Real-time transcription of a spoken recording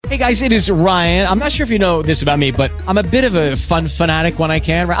Hey guys, it is Ryan. I'm not sure if you know this about me, but I'm a bit of a fun fanatic when I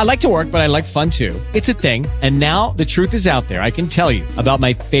can. I like to work, but I like fun too. It's a thing. And now the truth is out there. I can tell you about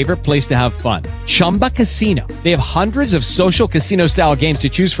my favorite place to have fun. Chumba Casino. They have hundreds of social casino style games to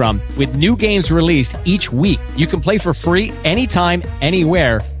choose from with new games released each week. You can play for free anytime,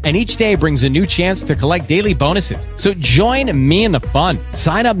 anywhere. And each day brings a new chance to collect daily bonuses. So join me in the fun.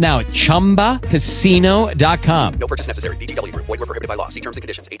 Sign up now at ChumbaCasino.com. No purchase necessary. VGW Group. Void where prohibited by law. See terms and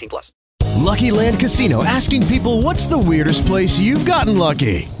conditions. 18+. Lucky Land Casino, asking people, what's the weirdest place you've gotten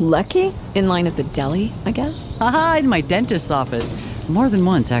lucky? Lucky? In line at the deli, I guess? Aha, in my dentist's office. More than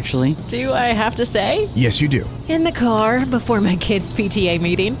once, actually. Do I have to say? Yes, you do. In the car before my kids' PTA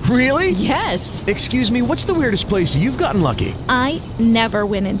meeting. Really? Yes. Excuse me, what's the weirdest place you've gotten lucky? I never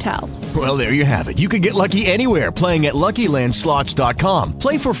win and tell. Well, there you have it. You can get lucky anywhere, playing at LuckyLandSlots.com.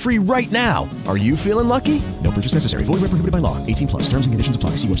 Play for free right now. Are you feeling lucky? No purchase necessary. Void where prohibited by law. 18+. Terms and conditions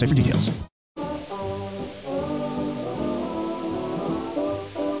apply. See website for details.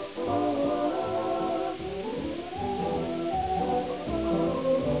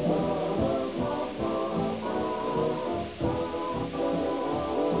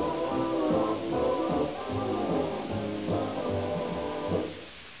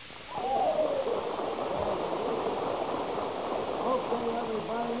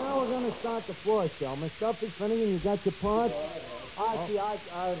 Start the floor show. Miss Duffy, Finnegan, you got your part? Archie, I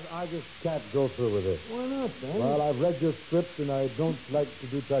just can't go through with it. Why not, Ben? Well, I've read your script, and I don't like to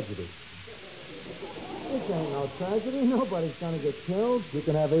do tragedy. This ain't no tragedy. Nobody's gonna get killed. You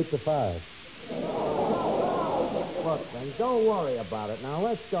can have 8 to 5. Look, Ben, don't worry about it. Now,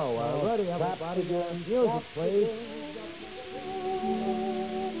 let's go. Ready, everybody? Music, please.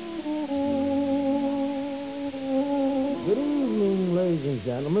 Good evening, ladies and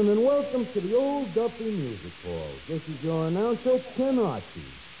gentlemen, and welcome to the Old Duffy Music Hall. This is your announcer, Ken Archie.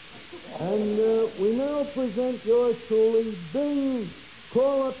 And we now present yours truly, Bing,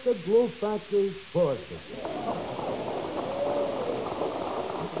 Call Up the Glue Factory Forces.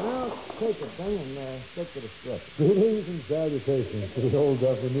 Now, take it, Bing, and stick to the script. Greetings and salutations to the Old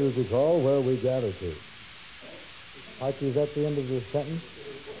Duffy Music Hall, where we gather to. Archie, is that the end of your sentence?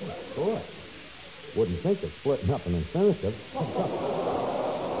 Of course. Wouldn't think of splitting up an infinitive.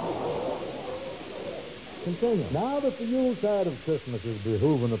 Continue. Now that the Yuletide of Christmas is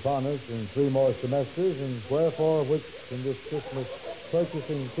behooving upon us in 3 more semesters, and wherefore which in this Christmas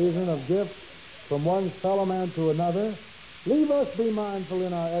purchasing season of gifts from one fellow man to another, leave us be mindful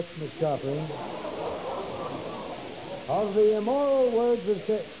in our Xmas shopping of the immoral words of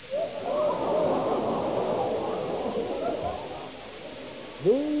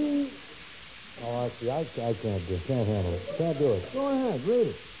Oh, Archie, I can't handle it. Can't do it. Go ahead, read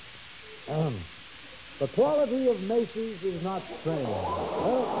it. The quality of Macy's is not strained.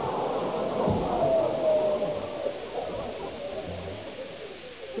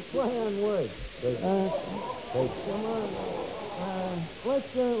 It's a play on words. Come on.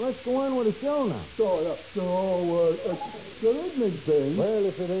 Let's go on with the show now. Good evening, Bing. Well,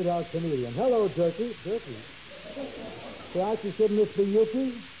 if it ain't our comedian. Hello, Turkey. Turkey. Say, Archie, shouldn't this be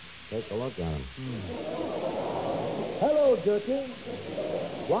Yuki? Take a look at him. Hello, Turkey.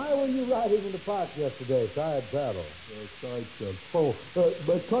 Why were you riding in the park yesterday? Tired paddle.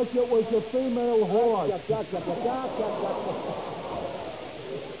 Because it was a female horse.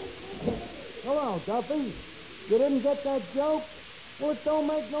 Hello, Duffy. You didn't get that joke? Well, it don't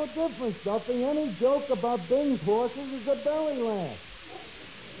make no difference, Duffy. Any joke about Bing's horses is a belly laugh.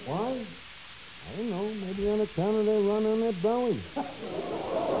 Why? I don't know. Maybe on account of they run on their bellies.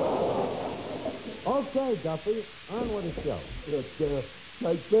 Okay, Duffy. On with the show.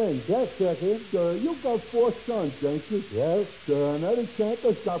 Hey, Bing. Yes, Turkey. You got 4 sons, don't you? Yes. And Eddie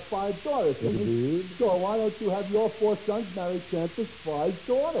Santa's got 5 daughters. Indeed. So why don't you have your 4 sons marry Santa's 5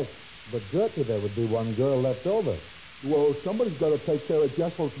 daughters? But, Turkey, there would be one girl left over. Well, somebody's got to take care of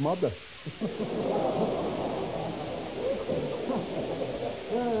Jessel's mother.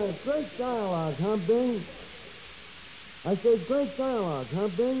 Great dialogue, huh, Bing? I said great dialogue, huh,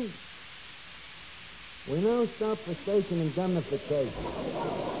 Bing? We now stop for station indemnification.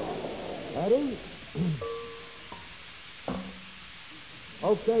 Eddie?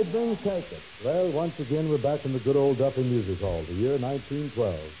 Okay, Bing, take it. Well, once again, we're back in the good old Duffy Music Hall, the year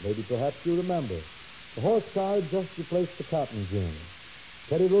 1912. Maybe perhaps you remember. The horse car just replaced the cotton gin.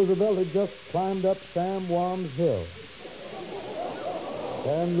 Teddy Roosevelt had just climbed up Sam Wam's hill.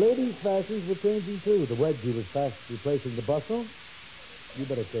 And ladies' fashions were changing, too. The wedgie was fast replacing the bustle. You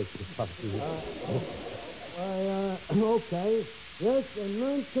better take this coffee. Okay. Yes, in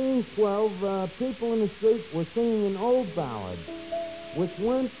 1912, people in the street were singing an old ballad. which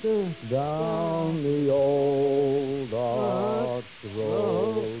went down the old Ox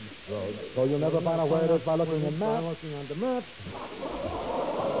Road. So you'll never find out where it is by looking at By map. looking on the map.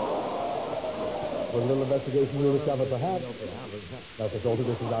 With a little investigation, you'll discover perhaps that the soldier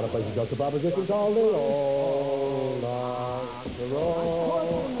this is out of place is just a proposition called the old Ox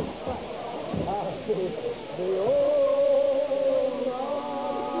Road. The old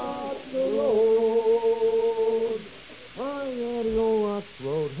Ox Road. Oh, yeah, the old Ox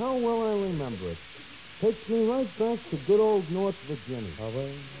Road. How well I remember it. Takes me right back to good old North Virginia.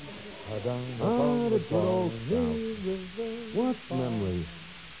 The good old South. What memories?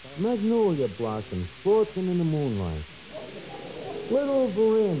 Magnolia blossoms sparkling in the moonlight. Little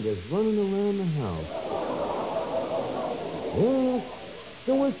verandas running around the house. Yes,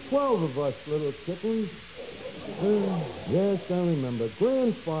 there was 12 of us little chickens. Yes, I remember.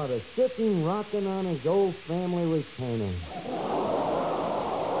 Grandfather sitting, rocking on his old family retainer.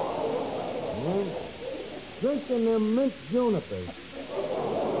 Yeah. Drinking them mint junipers.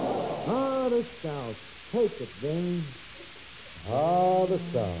 Ah, the South. Take it, Ving. Ah, the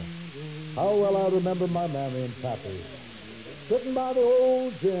South. How well I remember my mammy and pappy. Sitting by the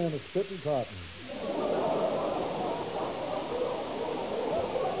old gin, spitting cotton.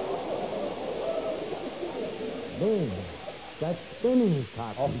 Ving, that's spinning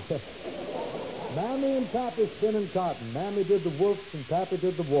cotton. Oh, Mammy and Pappy spinning cotton. Mammy did the woofs and Pappy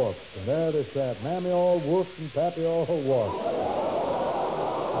did the warps. And there they sat. Mammy all woofs and Pappy all warps.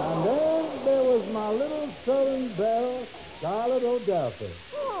 And then there was my little southern belle, Scarlett O'Duffy.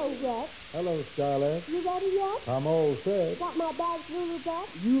 Hello, Rex. Hello, Scarlett. You ready yet? I'm all set. Got my bags moved up?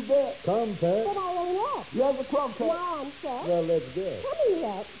 You bet. Come, Pet. But I ain't up. You have a club, Pet. Now I'm set. Well, let's go. Come here,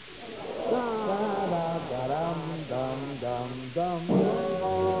 Rex. Da-da-da-dum-dum-dum.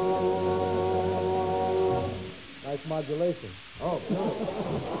 Nice modulation. Oh, good.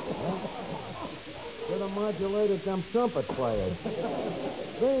 Should have modulated them trumpet players.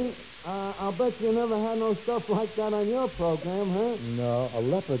 Ving, I'll bet you never had no stuff like that on your program, huh? No, a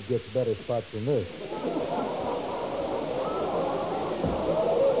leopard gets better spots than this.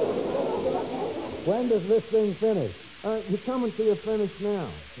 When does this thing finish? You're coming to your finish now.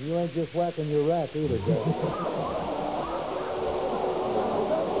 You ain't just whacking your rack either, Jack.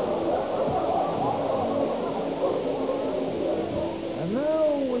 And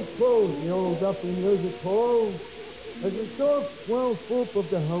now we close the old Duffy Music Hall as the soft swell swoop of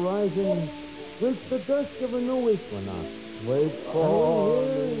the horizon greets the dusk of a new equinox. Wait for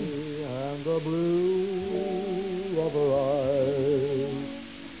me and the blue of her eyes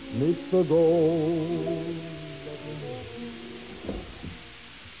meets the gold.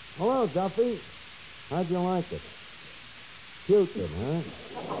 Hello, Duffy. How'd you like it? Cupid, huh?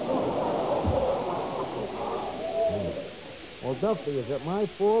 Well, Duffy, is it my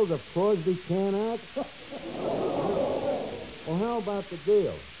fault if Crosby can't act? Well, how about the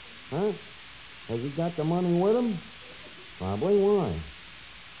deal? Huh? Has he got the money with him? Probably. Why?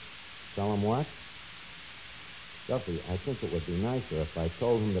 Tell him what? Duffy, I think it would be nicer if I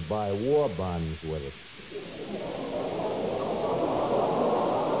told him to buy war bonds with it.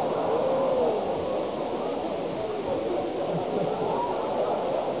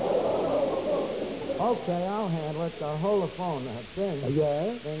 Okay, I'll handle it. Hold the phone. Ben.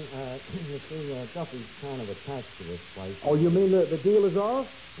 Yeah? Ben, you see, Duffy's kind of attached to this place. Oh, you mean the deal is off?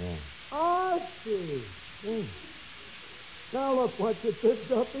 Yeah. I see. Now look what you did,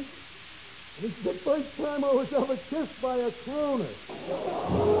 Duffy. It's the first time I was ever kissed by a crooner.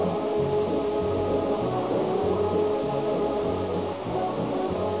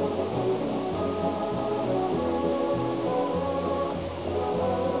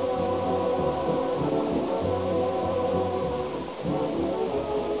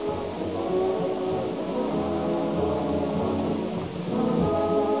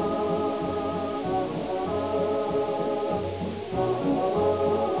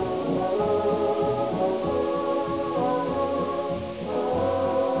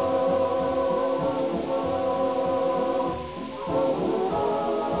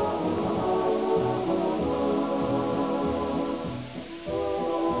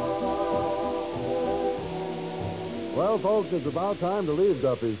 Well, folks, it's about time to leave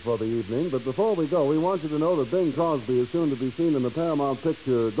Duffy's for the evening, but before we go, we want you to know that Bing Crosby is soon to be seen in the Paramount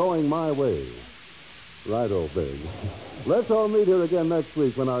picture Going My Way. Righto, Bing. Let's all meet here again next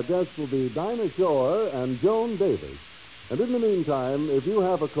week when our guests will be Dinah Shore and Joan Davis. And in the meantime, if you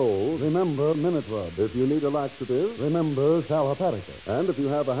have a cold, remember Minute Rub. If you need a laxative, remember Saloperidol. And if you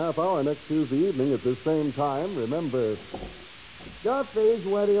have a half hour next Tuesday evening at this same time, remember Duffy's,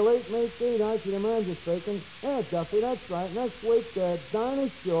 where the elite meet the Archie the Manager speaking. Yeah, Duffy, that's right. Next week, Dinah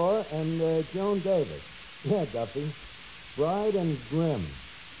Shore and Joan Davis. Yeah, Duffy. Bride and Grim.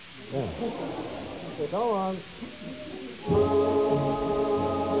 Yeah. Okay, go on.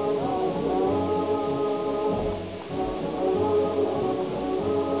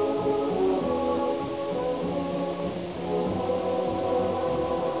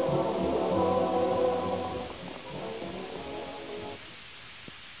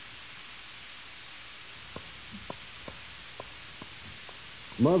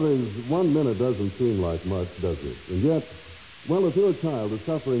 Mothers, 1 minute doesn't seem like much, does it? And yet, well, if your child is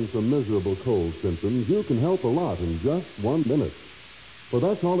suffering from miserable cold symptoms, you can help a lot in just 1 minute. For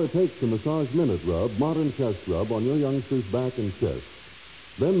that's all it takes to massage Minute Rub, modern chest rub, on your youngster's back and chest.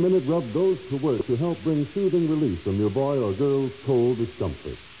 Then Minute Rub goes to work to help bring soothing relief from your boy or girl's cold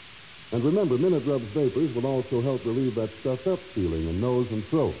discomfort. And remember, Minute Rub's vapors will also help relieve that stuffed-up feeling in nose and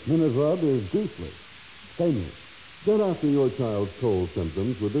throat. Minute Rub is juiceless, stainless. Get after your child's cold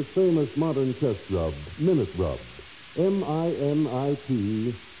symptoms with this famous modern chest rub, Minute Rub. M-I-N-I-T-R-U-B.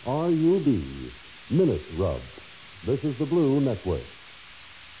 Minute Rub. This is the Blue Network.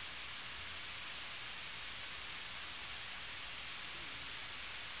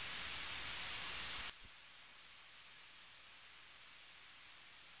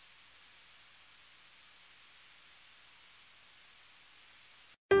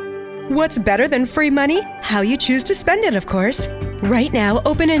 What's better than free money? How you choose to spend it, of course. Right now,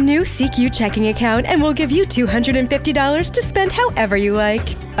 open a new CQ checking account and we'll give you $250 to spend however you like.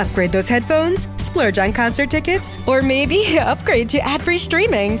 Upgrade those headphones, splurge on concert tickets, or maybe upgrade to ad-free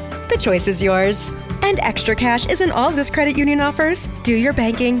streaming. The choice is yours. And extra cash isn't all this credit union offers. Do your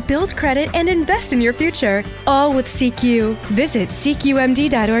banking, build credit, and invest in your future. All with CQ. Visit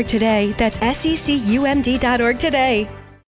CQMD.org today. That's SECUMD.org today.